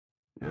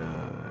Yeah.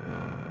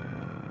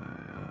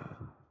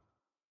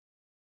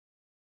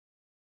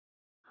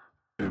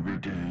 Every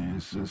day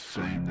is the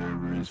same,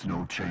 there is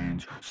no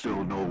change.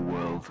 Still no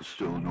wealth,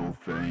 still no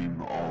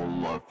fame.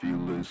 All I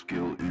feel is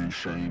guilt and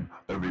shame.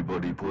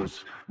 Everybody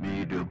puts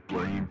me to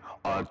blame.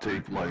 I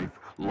take life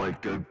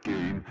like a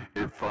game.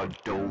 If I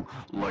don't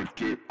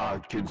like it, I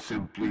can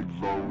simply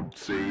load,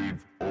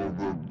 save, or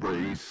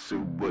erase.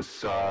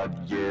 Suicide,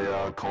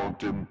 yeah, I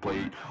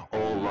contemplate.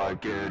 All I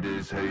get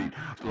is hate.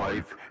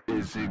 Life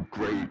isn't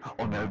great,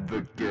 I'll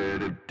never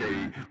get a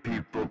date.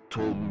 People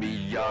told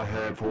me I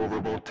have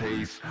horrible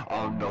taste.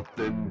 I'm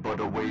nothing but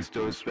a waste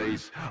of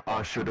space.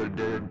 I should've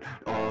did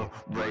a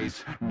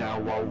race. Now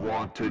I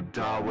want to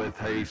die with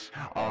haste.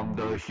 I'm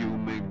the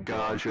human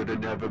god, should've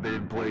never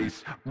been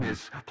placed.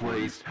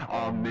 Misplaced,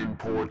 I'm in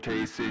poor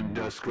taste, in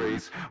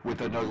disgrace.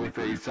 With an ugly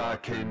face, I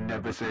can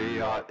never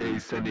say I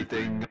ace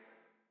anything.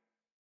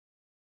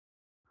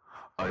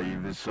 I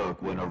even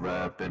suck when I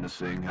rap and I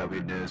sing.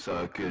 Happiness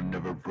I can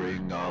never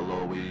bring, I'll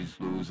always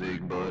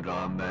losing. But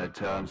I'm at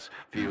times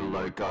feel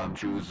like I'm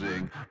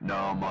choosing.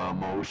 Now my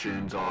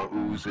emotions are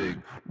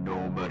oozing.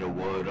 No matter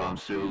what, I'm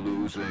still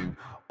losing.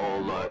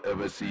 All I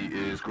ever see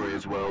is gray,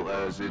 as well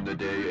as in the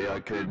day. I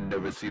can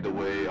never see the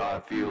way.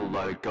 I feel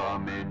like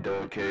I'm in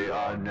decay.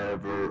 I'm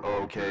never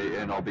okay,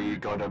 and I'll be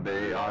gone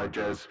obey. I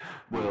just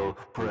will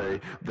pray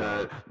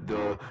that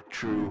the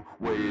true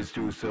way is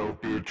to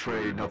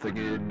self-betray. Nothing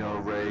in a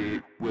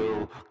rate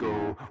will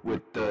go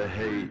with the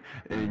hate,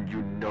 and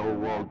you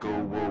know I'll go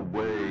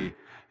away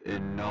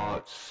and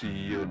not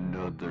see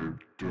another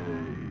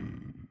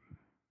day.